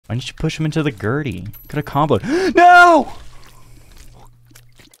Why didn't you push him into the Gertie? Could have comboed. No!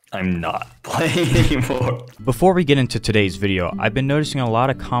 I'm not playing anymore. Before we get into today's video, I've been noticing a lot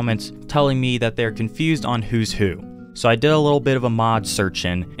of comments telling me that they're confused on who's who. So I did a little bit of a mod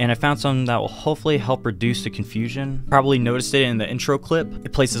searching, and I found something that will hopefully help reduce the confusion. Probably noticed it in the intro clip.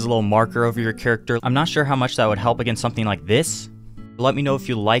 It places a little marker over your character. I'm not sure how much that would help against something like this. Let me know if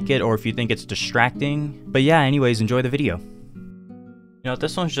you like it or if you think it's distracting. But yeah, anyways, enjoy the video. You know,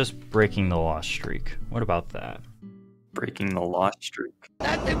 this one's just breaking the lost streak. What about that? Breaking the lost streak.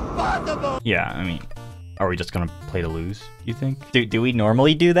 That's impossible! Yeah, I mean, are we just gonna play to lose, you think? Do we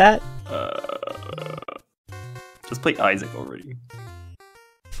normally do that? Just play Isaac already.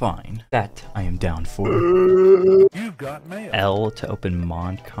 Fine. That I am down for. You've got mail. L to open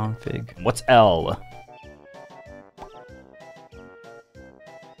mod config. What's L?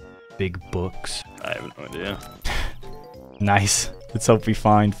 Big books. I have no idea. Nice. Let's hope we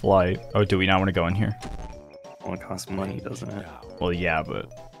find flight. Oh, do we not want to go in here? Well, it costs money, doesn't it? Well, yeah,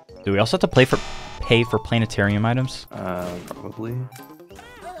 but do we also have to pay for planetarium items? Probably.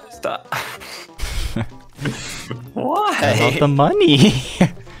 Stop. Why? About the money.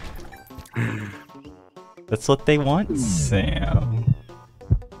 That's what they want, Sam.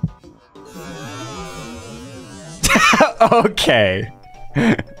 Okay.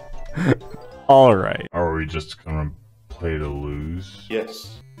 All right. Are we just gonna play to lose?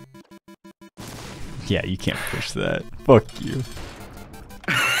 Yes. Yeah, you can't push that. Fuck you.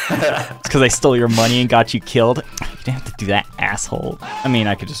 It's because I stole your money and got you killed. You didn't have to do that, asshole. I mean,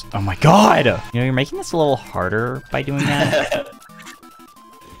 I could just... Oh my god! You know, you're making this a little harder by doing that.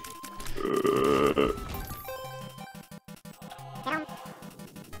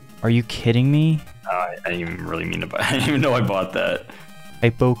 Are you kidding me? I didn't even really mean to buy. I didn't even know I bought that.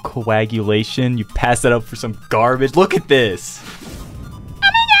 Hypocoagulation? You passed that up for some garbage? Look at this!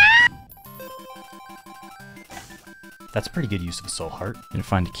 That's a pretty good use of a soul heart. Gonna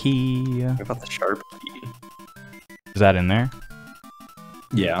find a key. What about the sharp key? Is that in there?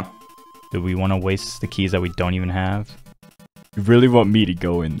 Yeah. Do we want to waste the keys that we don't even have? You really want me to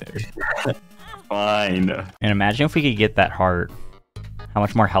go in there? Fine. And imagine if we could get that heart. How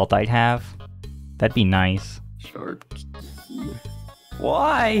much more health I'd have? That'd be nice. Sharp key.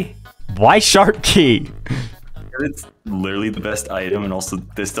 Why? Why sharp key? It's literally the best item, and also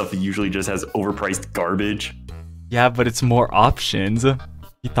this stuff usually just has overpriced garbage. Yeah, but it's more options. You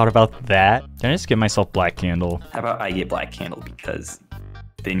thought about that? Can I just get myself black candle? How about I get black candle, because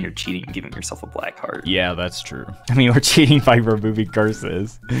then you're cheating and giving yourself a black heart. Yeah, that's true. I mean, we're cheating by removing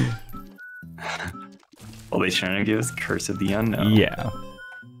curses. Well, they trying to give us Curse of the Unknown. Yeah.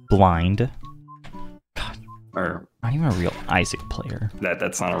 Blind. God, Or not even a real Isaac player.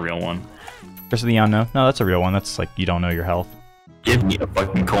 that's not a real one. Curse of the Unknown? No, that's a real one. That's like, you don't know your health. Give me a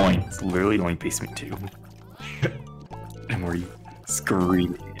fucking coin. It's literally only basement 2. And we're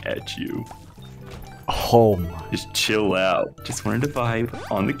screaming at you. Oh my. Just chill out. Just wanted to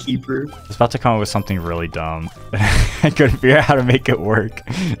vibe on the keeper. I was about to come up with something really dumb. I couldn't figure out how to make it work.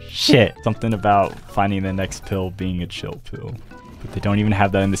 Shit. Something about finding the next pill being a chill pill. But they don't even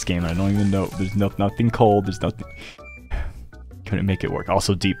have that in this game. I don't even know. There's nothing cold. There's nothing. Couldn't make it work.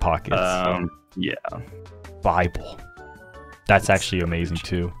 Also deep pockets. Yeah. Bible. That's actually amazing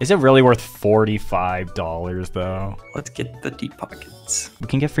too. Is it really worth $45 though? Let's get the deep pockets. We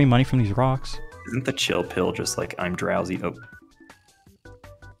can get free money from these rocks. Isn't the chill pill just like I'm drowsy? Oh.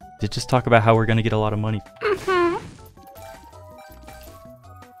 Did just talk about how we're gonna get a lot of money.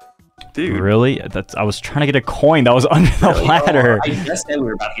 Dude. Really? I was trying to get a coin that was under the ladder. Oh, I just said we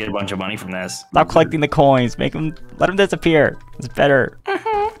were about to get a bunch of money from this. Stop collecting the coins. Let them disappear. It's better.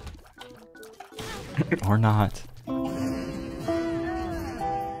 Or not. Oh.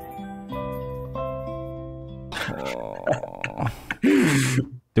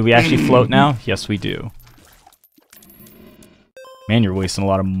 Do we actually float now? Yes, we do. Man, you're wasting a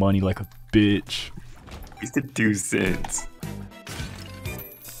lot of money like a bitch. Wasted 2 cents.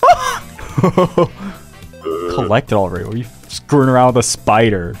 Collect it already. What are you screwing around with a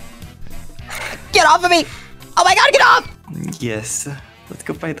spider? Get off of me! Oh my god, get off! Yes. Let's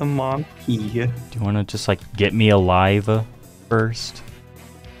go buy the mom key. Do you want to just like get me alive first?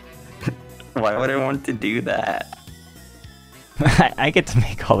 Why would I want to do that? I get to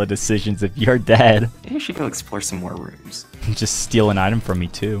make all the decisions if you're dead. Maybe we should go explore some more rooms. Just steal an item from me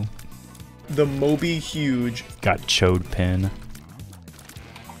too. The Moby Huge. Got chode pin.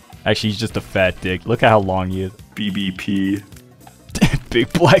 Actually, he's just a fat dick. Look at how long he is. BBP.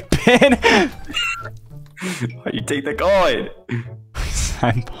 Big black pin. Why you take the coin?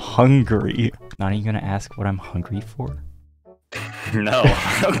 I'm hungry. Not even gonna ask what I'm hungry for. No,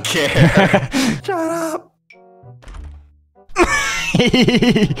 I don't care. Shut up.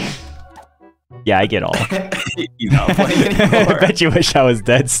 Yeah, I get all. He's not playing anymore. I bet you wish I was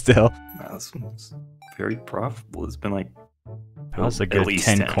dead still. Wow, this one's very profitable. It's been like That was a at good least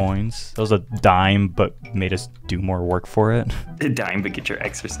 10 coins. That was a dime, but made us do more work for it. a dime, but get your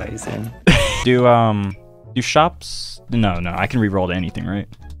exercise in. Do shops? No, I can re-roll to anything, right?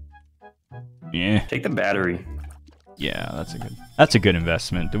 Yeah. Take the battery. Yeah, that's a good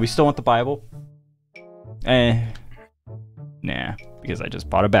investment. Do we still want the Bible? Nah, because I just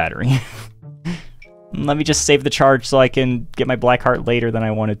bought a battery. Let me just save the charge so I can get my black heart later than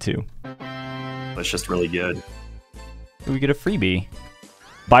I wanted to. That's just really good. We get a freebie.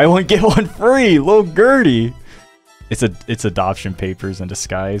 Buy one, get one free! Little Gertie! It's adoption papers in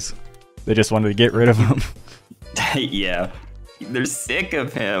disguise. They just wanted to get rid of him. Yeah. They're sick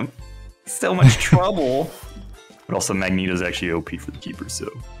of him. So much trouble. But also Magneto's actually OP for the keeper, so.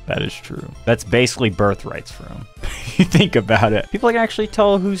 That is true. That's basically birthrights for him. You think about it. People can actually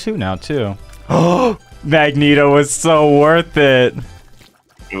tell who's who now, too. Oh, Magneto was so worth it.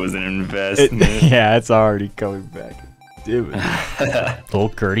 It was an investment. Yeah, it's already coming back. Dude. Little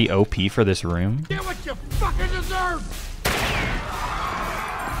Gertie OP for this room. Get what you fucking deserve!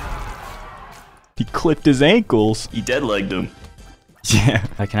 He clipped his ankles. He dead-legged him. Yeah,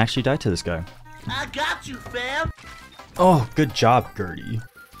 I can actually die to this guy. I got you, fam! Oh, good job, Gertie.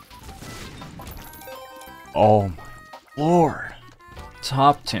 Oh my lord.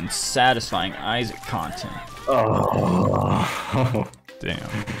 Top 10 satisfying Isaac content. Oh. Damn.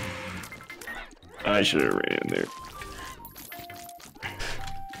 I should have ran there.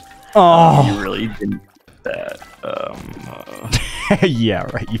 Oh. You really didn't do that. Yeah,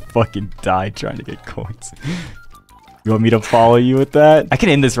 right. You fucking died trying to get coins. You want me to follow you with that? I can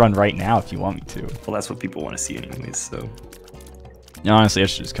end this run right now if you want me to. Well, that's what people want to see anyways, so. No, honestly, I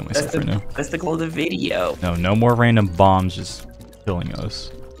should just kill myself right now. That's the goal of the video. No more random bombs just killing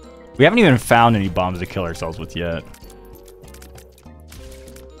us. We haven't even found any bombs to kill ourselves with yet.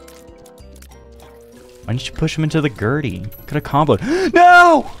 Why didn't you push him into the Gertie? Could have comboed.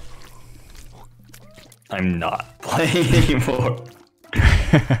 No! I'm not playing anymore.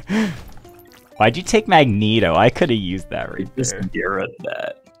 Why'd you take Magneto? I could have used that right Just there. Garrett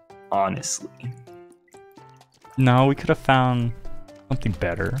that, honestly. No, we could have found something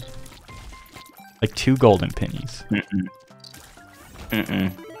better. Like 2 golden pennies.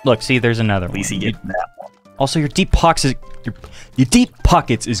 Look, see, there's another one. At least he gets that one. Also, your deep pockets your deep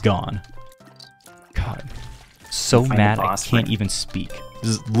pockets is gone. God, so Find mad the I boss can't fight. even speak.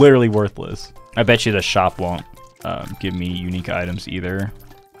 This is literally worthless. I bet you the shop won't give me unique items either.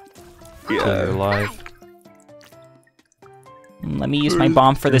 Until you're alive. Let me use my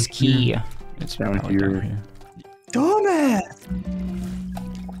bomb for this key. It's Down probably here. down here. Dumbass!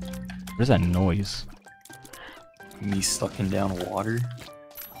 What is that noise? Me sucking down water.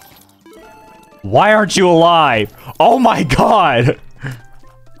 Why aren't you alive? Oh my god!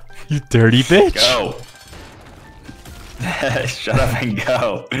 You dirty bitch! Go! Shut up and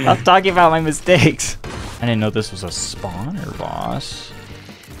go. I'm talking about my mistakes. I didn't know this was a spawner boss.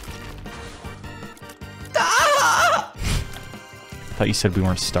 I thought you said we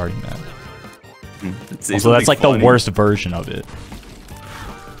weren't starting that. Also, that's like the worst version of it.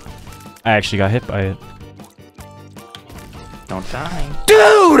 I actually got hit by it. Don't die.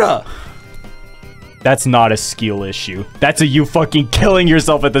 Dude! That's not a skill issue. That's a you fucking killing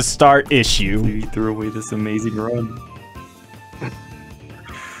yourself at the start issue. You threw away this amazing run.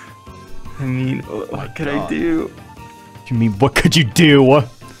 I mean, what could I do? You mean, what could you do?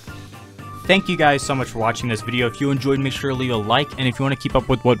 Thank you guys so much for watching this video. If you enjoyed, make sure to leave a like. And if you want to keep up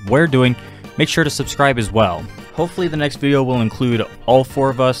with what we're doing, make sure to subscribe as well. Hopefully the next video will include all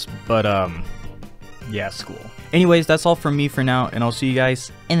 4 of us, but yeah, school. Anyways, that's all from me for now, and I'll see you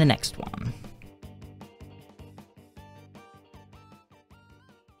guys in the next one.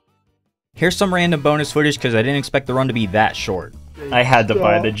 Here's some random bonus footage because I didn't expect the run to be that short. I had to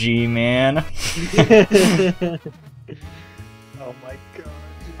buy the G, man. Oh my god.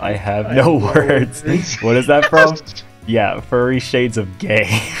 I have no words. What is that from? Yeah, Furry Shades of Gay.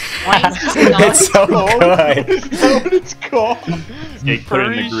 It's so good. Is that what it's called? Jake, put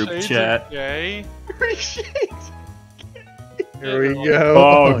it in the group chat. Okay. Here we go.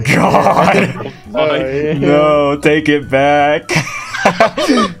 Oh god. Oh, yeah. No, take it back.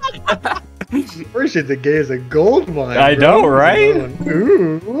 Appreciate the gay is a gold mine. I bro. know, right?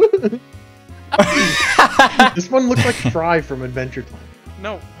 Ooh. This one looks like Fry from Adventure Time.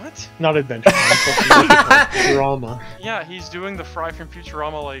 No, what? Not Adventure Time. Drama. Yeah, he's doing the Fry from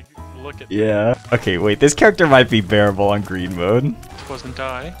Futurama, like, look at Yeah. Okay, wait, this character might be bearable on green mode. wasn't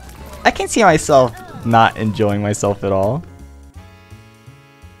I. I can see myself not enjoying myself at all.